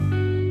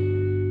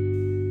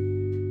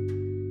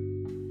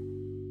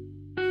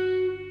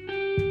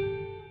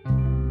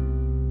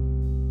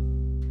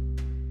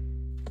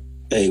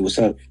Hey, what's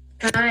up?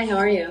 Hi, how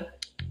are you?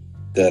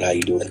 Good. How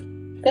you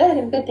doing? Good,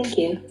 I'm good, thank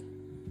you.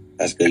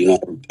 That's good.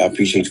 I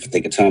appreciate you for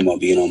taking time on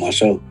being on my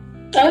show.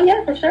 Oh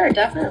yeah, for sure,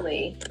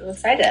 definitely. I'm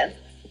excited.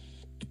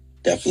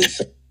 Definitely.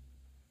 So,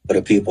 for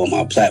the people on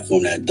my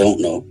platform that don't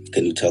know,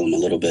 can you tell them a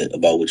little bit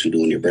about what you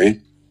do in your brand?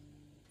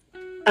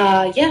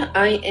 Yeah,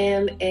 I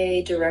am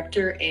a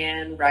director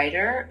and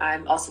writer.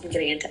 I'm also been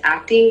getting into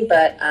acting,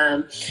 but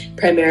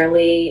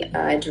primarily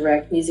I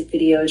direct music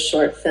videos,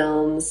 short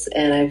films,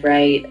 and I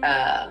write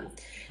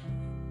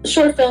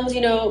short films,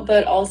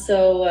 but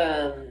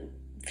also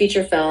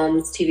feature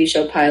films, TV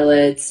show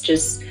pilots,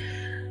 just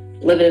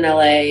living in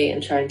LA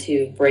and trying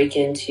to break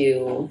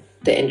into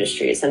the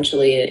industry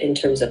essentially in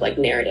terms of like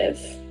narrative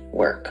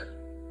work.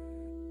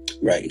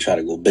 Right. You try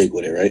to go big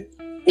with it, right?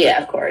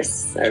 Yeah, of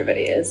course.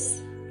 Everybody is.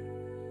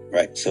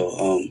 Right.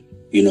 So,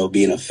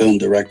 being a film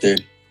director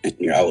and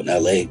you're out in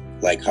LA,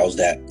 like, how's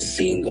that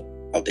scene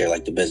out there,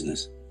 like the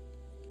business?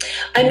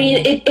 I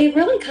mean, it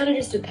really kind of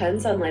just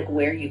depends on like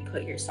where you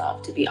put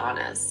yourself, to be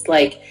honest.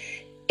 Like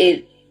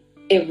it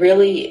it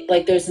really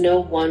like there's no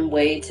one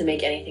way to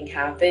make anything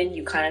happen.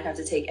 You kind of have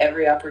to take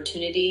every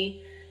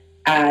opportunity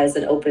as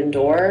an open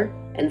door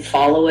and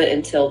follow it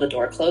until the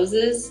door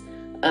closes.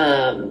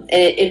 And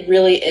it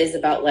really is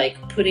about like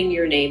putting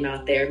your name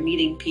out there,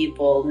 meeting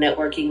people,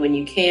 networking when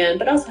you can,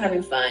 but also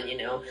having fun,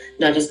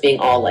 not just being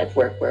all like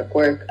work, work,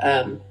 work.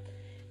 And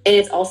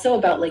it's also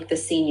about like the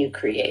scene you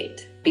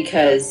create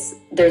because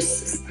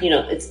there's,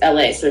 it's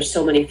LA, so there's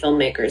so many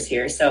filmmakers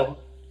here. So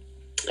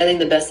I think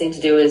the best thing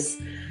to do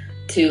is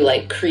to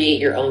like create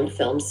your own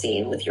film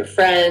scene with your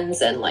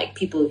friends and like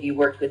people who you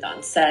worked with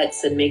on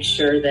sets and make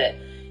sure that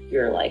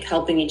you're like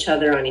helping each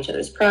other on each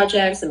other's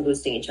projects and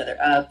boosting each other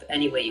up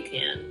any way you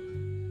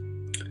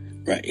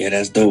can. Right. Yeah,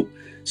 that's dope.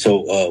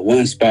 So, what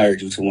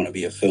inspired you to want to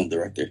be a film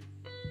director?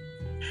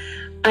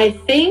 I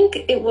think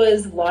it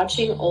was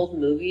watching old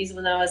movies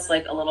when I was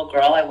like a little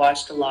girl. I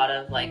watched a lot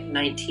of like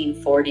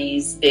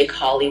 1940s big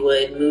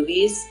Hollywood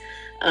movies.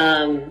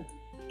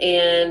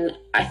 And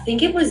I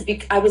think it was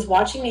I was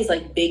watching these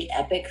like big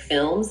epic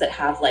films that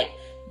have like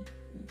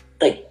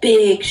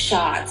big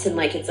shots and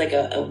like it's like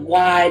a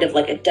wide of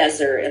like a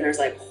desert and there's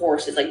like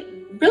horses, like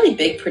really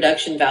big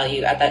production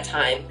value at that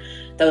time.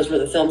 Those were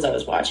the films I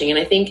was watching. And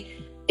I think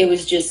it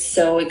was just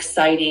so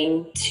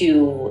exciting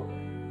to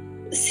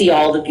see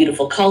all the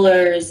beautiful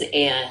colors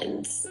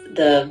and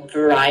the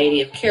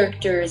variety of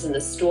characters and the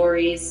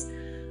stories.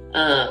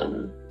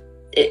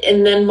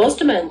 And then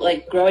most of my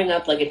like growing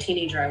up like a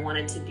teenager, I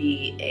wanted to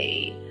be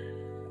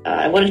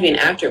an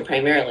actor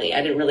primarily.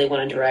 I didn't really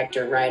want to direct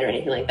or write or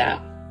anything like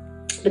that.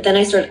 But then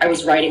I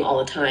was writing all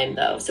the time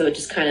though. So it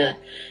just kind of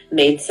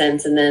made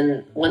sense. And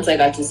then once I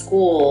got to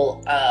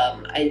school,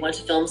 I went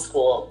to film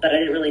school, but I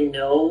didn't really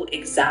know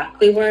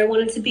exactly where I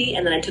wanted to be.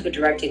 And then I took a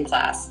directing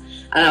class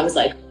and I was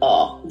like,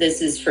 oh,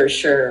 this is for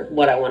sure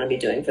what I want to be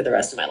doing for the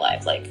rest of my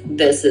life. Like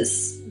this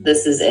is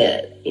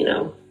it.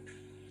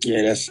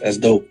 Yeah, that's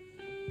dope.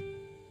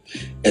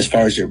 As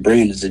far as your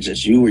brand, is it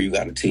just you or you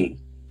got a team?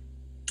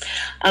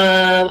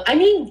 I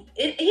mean,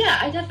 yeah,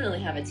 I definitely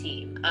have a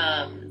team.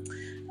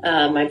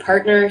 My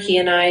partner, he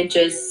and I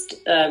just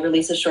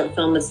released a short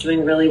film that's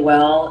doing really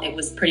well. It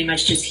was pretty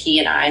much just he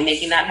and I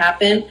making that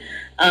happen.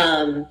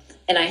 And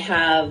I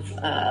have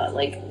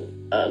like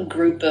a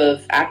group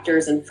of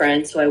actors and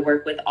friends who I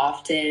work with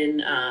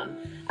often,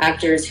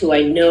 actors who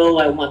I know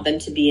I want them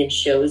to be in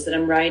shows that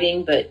I'm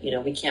writing, but,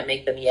 we can't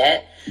make them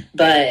yet.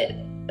 But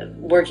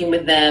working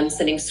with them,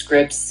 sending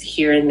scripts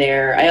here and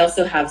there. I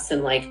also have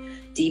some like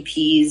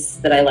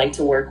DPs that I like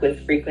to work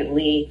with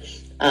frequently.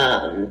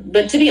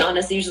 But to be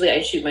honest, usually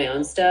I shoot my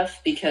own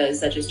stuff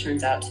because that just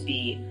turns out to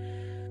be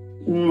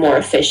more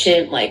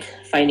efficient, like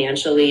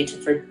financially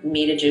for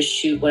me to just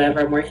shoot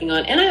whatever I'm working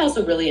on. And I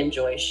also really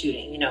enjoy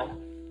shooting,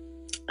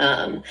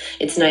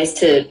 it's nice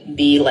to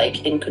be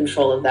like in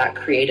control of that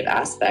creative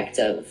aspect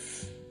of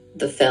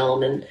the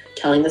film and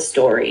telling the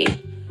story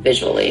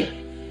visually.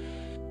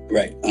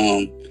 Right.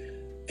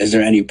 Is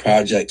there any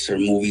projects or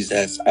movies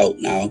that's out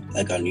now,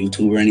 like on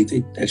YouTube or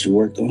anything that you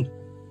worked on?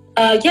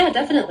 Yeah,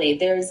 definitely.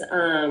 There's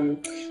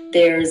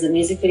a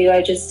music video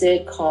I just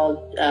did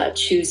called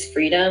Choose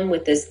Freedom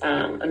with this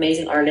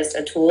amazing artist,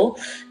 Atul.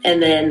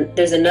 And then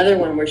there's another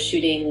one we were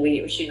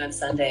shooting on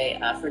Sunday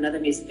for another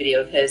music video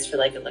of his for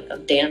like a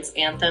dance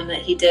anthem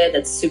that he did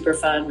that's super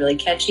fun, really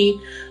catchy.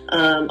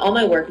 All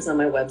my work is on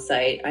my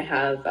website. I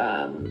have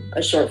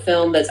a short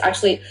film that's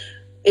actually,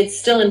 it's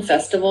still in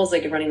festivals,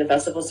 like running the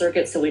festival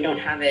circuit, so we don't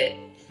have it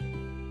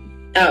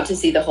out to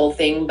see the whole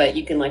thing, but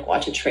you can like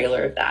watch a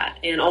trailer of that.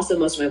 And also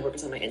most of my work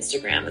is on my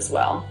Instagram as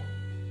well.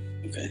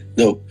 Okay.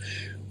 So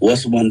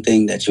what's one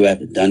thing that you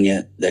haven't done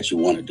yet that you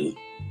want to do?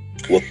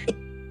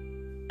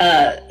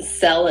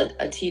 Sell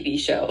a TV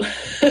show.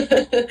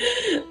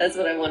 That's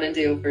what I want to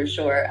do for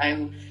sure.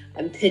 I'm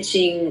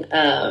pitching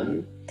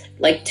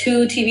like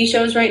 2 TV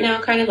shows right now,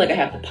 kind of like I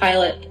have the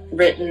pilot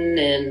written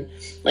and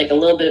like a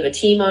little bit of a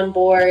team on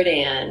board,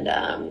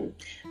 and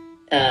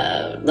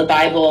the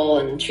Bible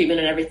and treatment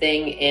and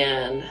everything.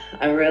 And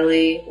I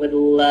really would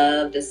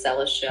love to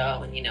sell a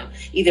show and,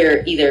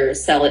 either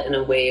sell it in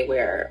a way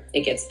where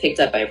it gets picked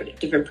up by a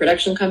different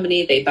production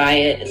company, they buy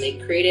it and they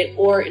create it,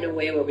 or in a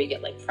way where we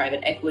get like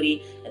private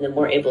equity and then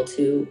we're able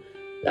to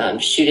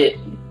shoot it,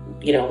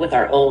 with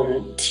our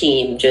own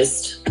team.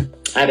 Just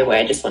either way,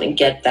 I just want to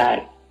get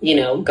that,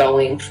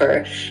 going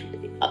for,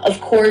 of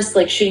course,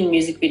 like shooting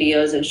music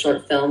videos and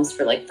short films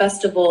for like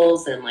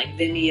festivals and like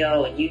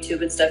Vimeo and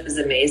YouTube and stuff is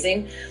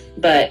amazing.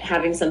 But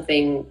having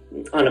something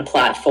on a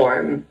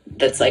platform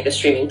that's like a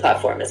streaming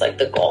platform is like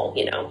the goal,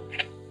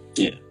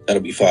 Yeah,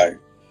 that'll be fire.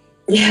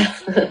 Yeah.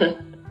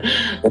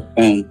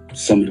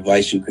 Some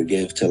advice you could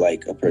give to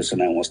like a person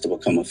that wants to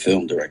become a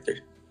film director?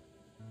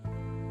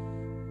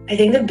 I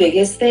think the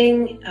biggest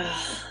thing,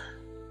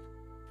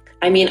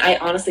 I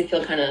honestly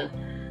feel kind of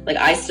like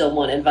I still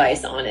want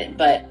advice on it,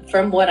 but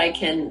from what I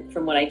can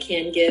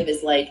give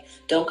is like,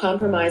 don't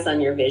compromise on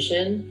your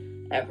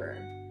vision ever,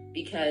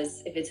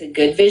 because if it's a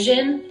good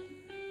vision,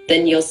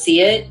 then you'll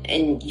see it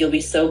and you'll be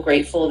so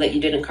grateful that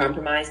you didn't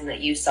compromise and that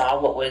you saw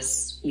what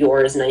was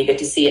yours and now you get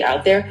to see it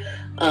out there.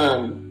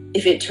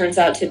 If it turns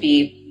out to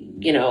be,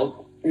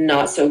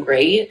 not so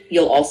great,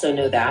 you'll also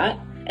know that.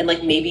 And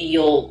like, maybe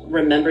you'll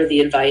remember the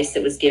advice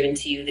that was given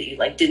to you that you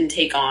like didn't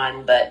take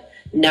on, but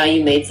now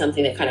you made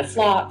something that kind of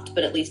flopped,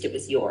 but at least it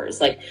was yours.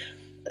 Like,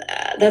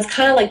 that's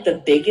kind of like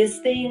the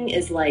biggest thing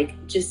is like,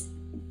 just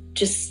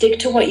stick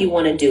to what you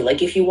want to do.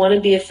 Like, if you want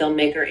to be a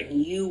filmmaker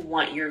and you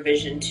want your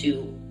vision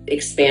to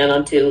expand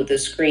onto the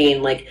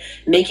screen, like,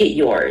 make it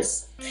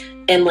yours.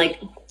 And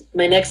like,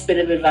 my next bit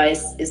of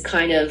advice is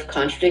kind of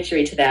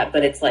contradictory to that,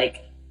 but it's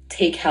like,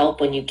 take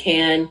help when you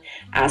can,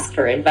 ask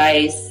for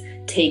advice,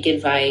 take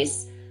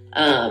advice.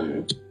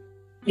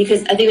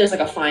 Because I think there's like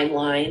a fine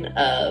line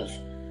of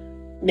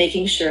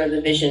making sure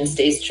the vision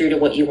stays true to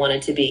what you want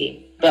it to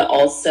be, but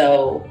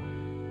also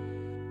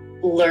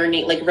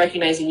learning, like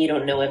recognizing you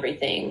don't know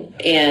everything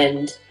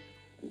and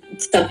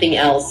something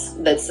else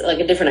that's like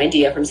a different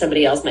idea from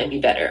somebody else might be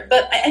better.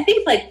 But I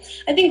think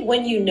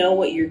when you know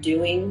what you're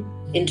doing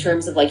in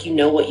terms of like,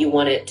 what you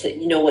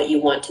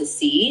want to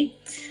see,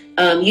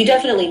 you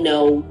definitely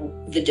know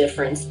the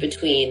difference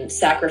between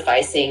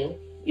sacrificing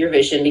your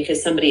vision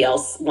because somebody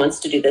else wants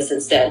to do this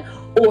instead,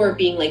 or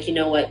being like,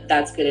 what,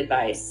 that's good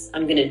advice,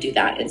 I'm going to do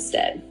that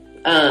instead.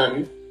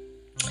 And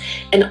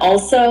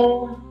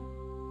also,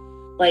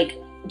 like,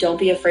 don't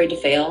be afraid to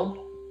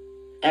fail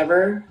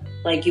ever.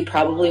 Like, you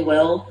probably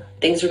will.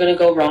 Things are going to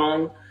go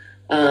wrong.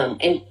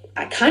 And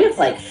I kind of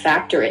like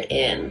factor it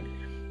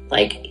in.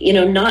 Like,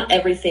 not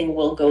everything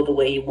will go the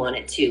way you want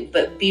it to,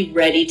 but be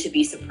ready to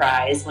be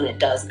surprised when it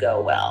does go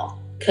well.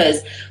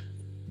 Because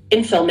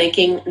in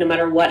filmmaking, no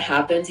matter what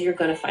happens, you're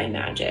going to find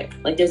magic.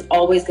 Like, there's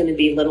always going to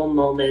be little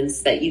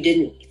moments that you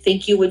didn't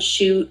think you would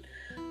shoot.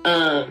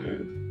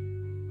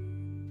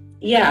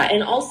 Yeah,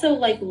 and also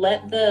like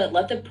let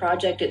the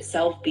project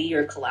itself be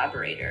your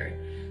collaborator.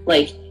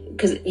 Like,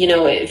 because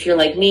if you're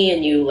like me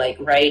and you like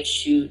write,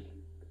 shoot,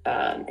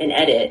 and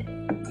edit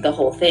the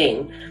whole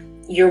thing,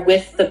 you're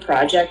with the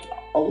project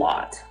a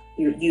lot.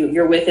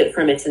 You're with it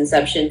from its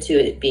inception to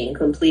it being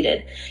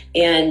completed,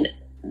 and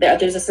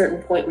there's a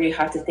certain point where you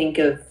have to think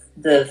of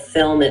the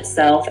film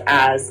itself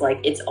as like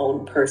its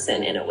own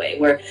person in a way,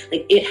 where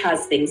like it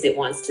has things it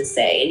wants to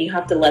say, and you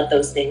have to let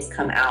those things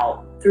come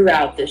out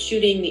throughout the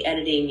shooting, the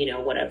editing,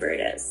 whatever it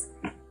is.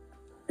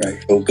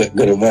 Right. Oh, good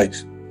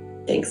advice.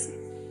 Thanks.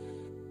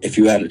 If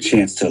you had a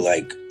chance to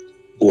like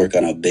work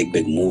on a big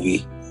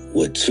movie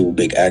with two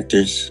big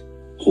actors,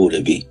 who would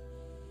it be?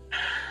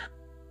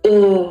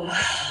 Ooh.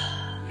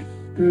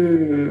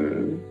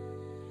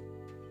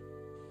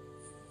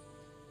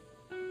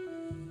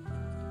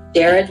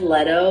 Jared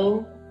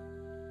Leto.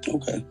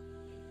 Okay.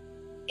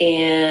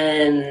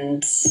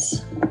 And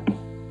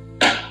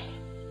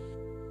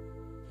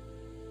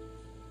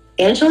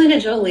Angelina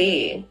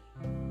Jolie.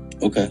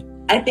 Okay.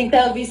 I think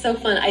that would be so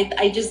fun.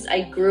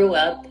 I grew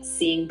up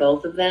seeing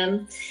both of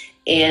them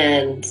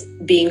and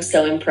being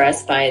so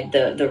impressed by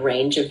the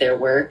range of their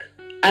work.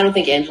 I don't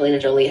think Angelina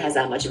Jolie has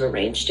that much of a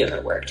range to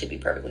her work, to be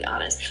perfectly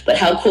honest. But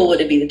how cool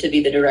would it be to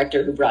be the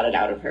director who brought it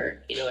out of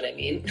her? You know what I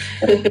mean?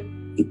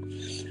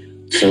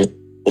 So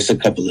what's a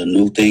couple of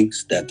new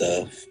things that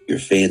your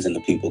fans and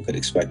the people could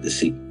expect to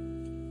see?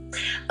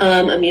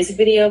 A music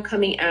video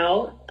coming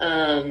out.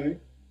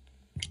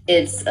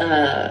 It's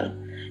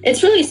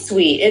really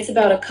sweet. It's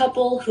about a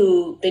couple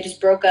who they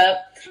just broke up,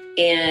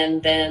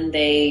 and then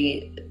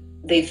they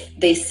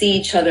see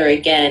each other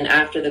again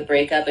after the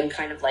breakup and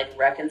kind of like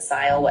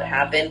reconcile what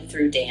happened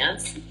through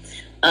dance. They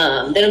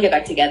don't get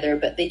back together,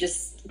 but they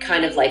just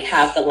kind of like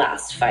have the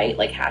last fight,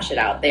 like hash it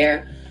out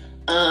there.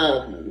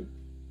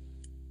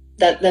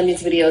 That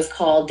music video is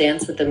called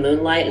Dance with the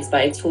Moonlight. It's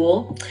by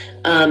Tool.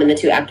 And the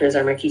two actors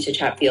are Markeisha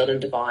Chatfield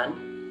and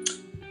Devon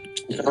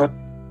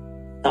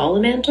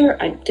Salamander.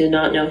 I do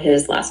not know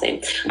his last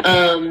name.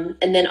 And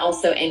then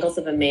also Angles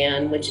of a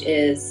Man, which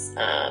is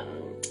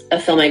a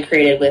film I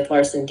created with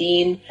Larson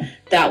Dean.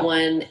 That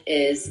one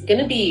is going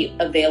to be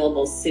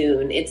available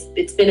soon.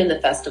 It's been in the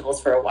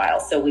festivals for a while,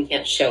 so we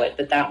can't show it.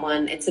 But that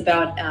one, it's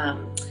about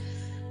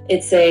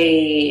it's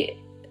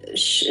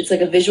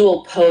like a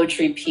visual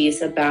poetry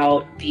piece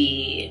about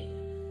the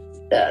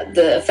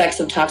effects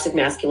of toxic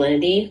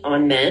masculinity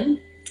on men,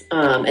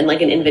 and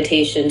like an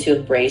invitation to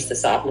embrace the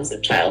softness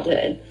of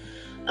childhood.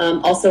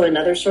 Also,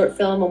 another short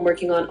film I'm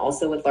working on,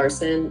 also with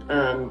Larson,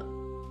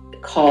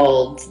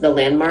 called The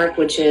Landmark,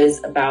 which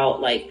is about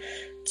like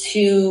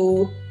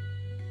two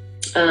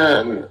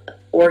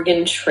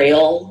Oregon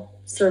Trail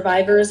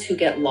survivors who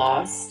get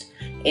lost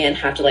and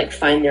have to like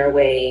find their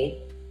way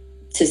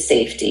to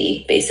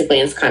safety, basically.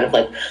 And it's kind of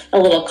like a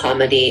little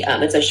comedy.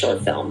 It's a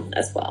short film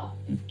as well.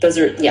 Those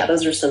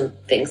are some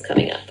things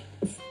coming up.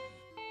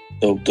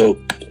 Dope.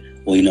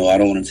 Well, I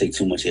don't want to take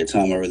too much of your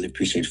time. I really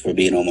appreciate you for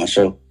being on my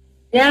show.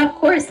 Yeah, of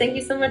course. Thank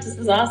you so much. This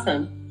was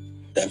awesome.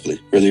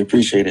 Definitely. Really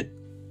appreciate it.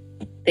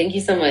 Thank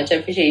you so much. I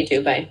appreciate you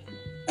too. Bye.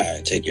 All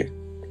right. Take care.